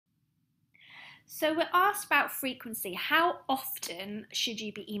So we're asked about frequency. How often should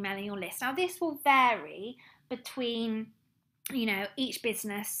you be emailing your list? Now this will vary between, each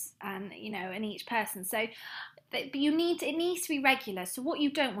business and, and each person. So but it needs to be regular. So what you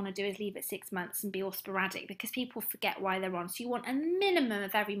don't want to do is leave it 6 months and be all sporadic, because people forget why they're on. So you want a minimum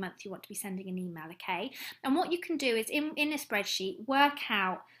of every month you want to be sending an email, okay? And what you can do is in a spreadsheet, work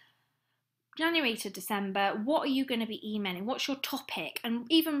out January to December, what are you going to be emailing? What's your topic? And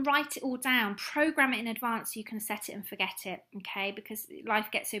even write it all down, program it in advance so you can set it and forget it, okay? Because life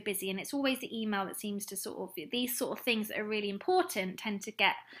gets so busy, and it's always the email that seems to these sort of things that are really important tend to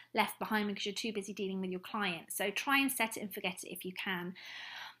get left behind because you're too busy dealing with your clients. So try and set it and forget it if you can.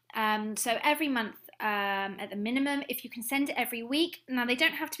 So every month at the minimum. If you can send it every week, now they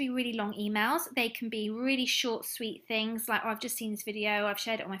don't have to be really long emails. They can be really short, sweet things like, oh, I've just seen this video, I've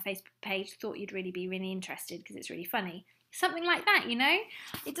shared it on my Facebook page, thought you'd really be really interested because it's really funny. Something like that,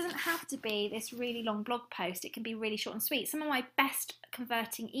 It doesn't have to be this really long blog post. It can be really short and sweet. Some of my best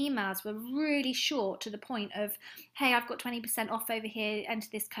converting emails were really short, to the point of, hey, I've got 20% off over here, enter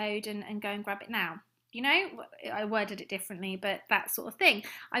this code and go and grab it now. I worded it differently, but that sort of thing.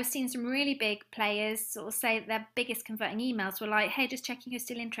 I've seen some really big players sort of say that their biggest converting emails were like, hey, just checking you're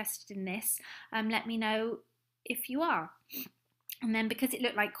still interested in this. Let me know if you are. And then because it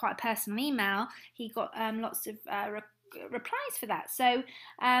looked like quite a personal email, he got lots of replies for that. So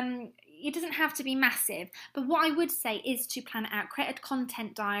it doesn't have to be massive, but what I would say is to plan it out. Create a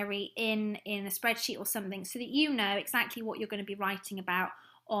content diary in a spreadsheet or something, so that you know exactly what you're going to be writing about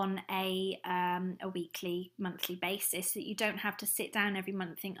on a weekly, monthly basis, so that you don't have to sit down every month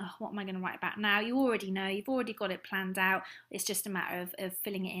and think, oh, what am I going to write about now? You already know, you've already got it planned out. It's just a matter of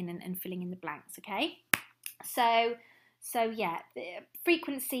filling it in and filling in the blanks, okay? So yeah,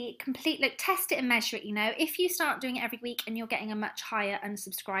 frequency, test it and measure it, If you start doing it every week and you're getting a much higher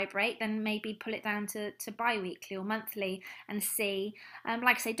unsubscribe rate, then maybe pull it down to bi-weekly or monthly and see.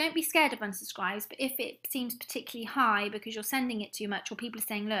 Like I say, don't be scared of unsubscribes, but if it seems particularly high because you're sending it too much, or people are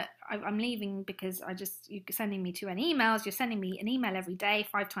saying, look, I'm leaving because you're sending me too many emails, you're sending me an email every day,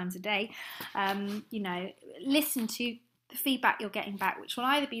 5 times a day, listen to the feedback you're getting back, which will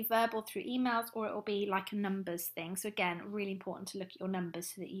either be verbal through emails or it will be like a numbers thing. So again, really important to look at your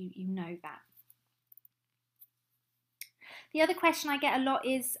numbers so that you know that. The other question I get a lot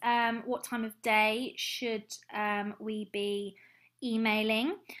is what time of day should we be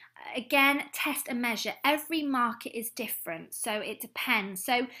emailing? Again, test and measure. Every market is different, so it depends.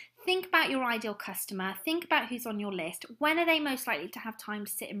 So think about your ideal customer, think about who's on your list. When are they most likely to have time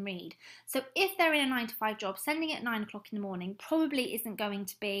to sit and read? So if they're in a 9-to-5 job, sending it at 9 o'clock in the morning probably isn't going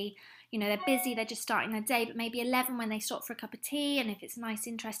to be, they're busy, they're just starting their day, but maybe 11 when they stop for a cup of tea, and if it's a nice,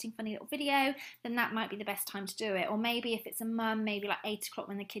 interesting, funny little video, then that might be the best time to do it. Or maybe if it's a mum, maybe like 8 o'clock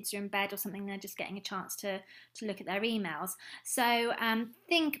when the kids are in bed or something, they're just getting a chance to look at their emails. So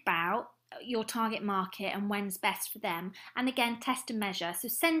think about your target market and when's best for them, and again, test and measure. So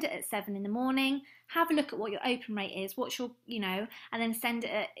send it at 7 in the morning, have a look at what your open rate is, what's your, and then send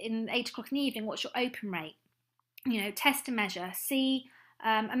it in 8 o'clock in the evening, what's your open rate, test and measure, see,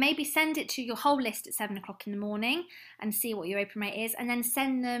 and maybe send it to your whole list at 7 o'clock in the morning and see what your open rate is, and then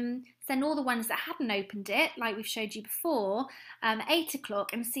send all the ones that hadn't opened it, like we've showed you before, 8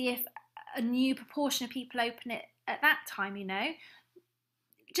 o'clock, and see if a new proportion of people open it at that time,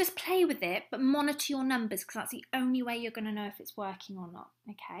 Just play with it, but monitor your numbers, because that's the only way you're going to know if it's working or not,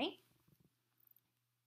 okay?